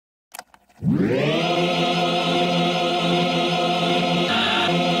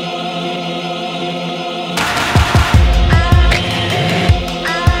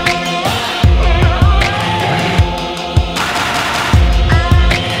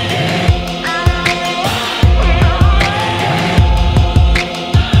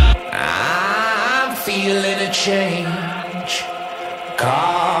Change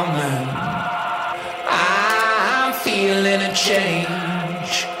coming. I'm feeling a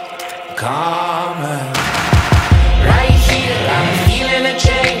change coming. Right here, I'm feeling a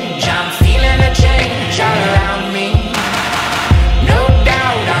change. I'm feeling a change all around me. No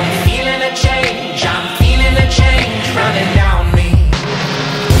doubt, I'm feeling a change. I'm feeling a change running down me.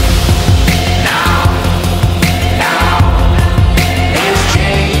 Now, there's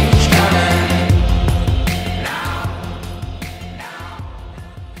change coming.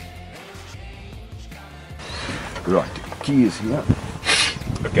 Right, key is here.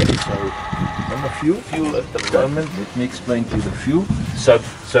 Okay, so Number fuel. fuel at the moment. Let me explain to you the fuel. So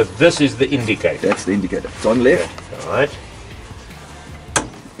this is the indicator. That's the indicator. It's on left. All right.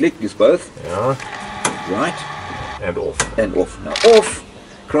 Click is both. Yeah. Right And off. and off. Now off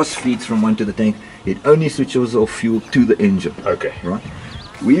cross feeds from one to the tank. It only switches off fuel to the engine. Okay. Right.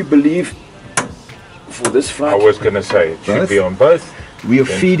 We believe for this I flight was going to say it should Both? be on both. we are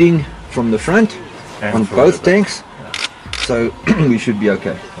then- feeding from the front And on from both the back. tanks. So we should be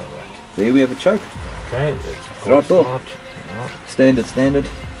okay. There we have a choke. Okay. That's Throttle. start. Standard.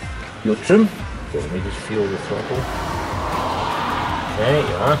 Your trim. Okay, let me just feel the throttle. Okay,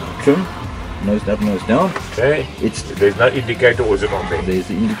 yeah. Trim. Nose up, nose down. Okay. There's no indicator, or is it on there? There's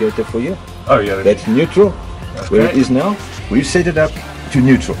the indicator for you. Oh yeah. That's neutral. Where it Okay. is now, we've set it up to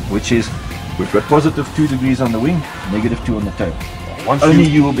neutral, which is we've got positive 2 degrees on the wing, negative 2 on the tail. Once Only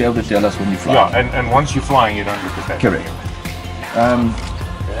you will be able to tell us when you fly. Yeah, and once you're flying, you don't look at that. Correct.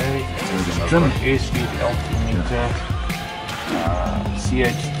 Okay. Trim. Airspeed, altimeter,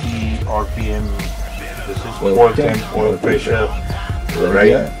 CHT, RPM. This is Oil oil temp, temp, oil pressure,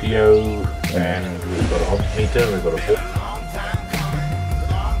 radio, and we've got a altimeter. We've got a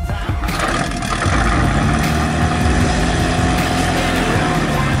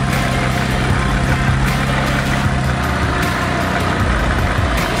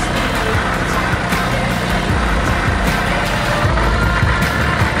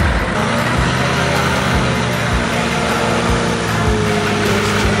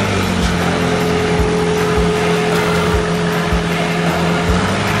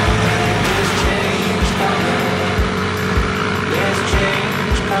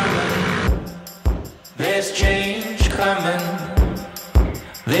There's change coming.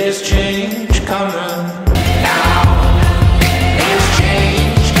 There's change coming. Now, there's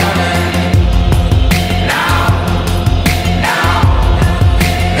change coming. Now,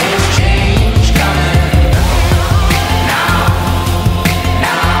 there's change coming.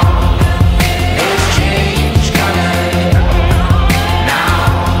 Now, there's change coming.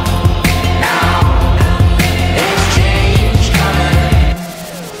 Now, there's change coming.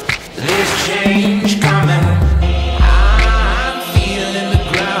 There's change coming. I'm feeling the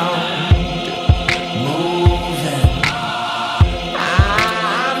ground moving.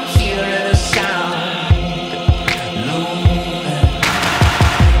 I'm hearing a sound looming.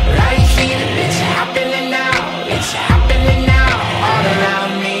 Right here, it's happening now. It's happening now all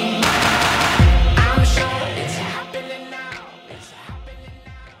around me. I'm sure it's happening now. It's happening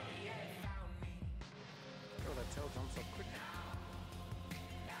now. Yeah, found me. Oh, that tail jumps up quick.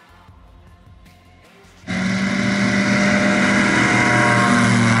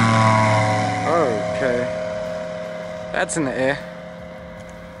 Okay. That's in the air.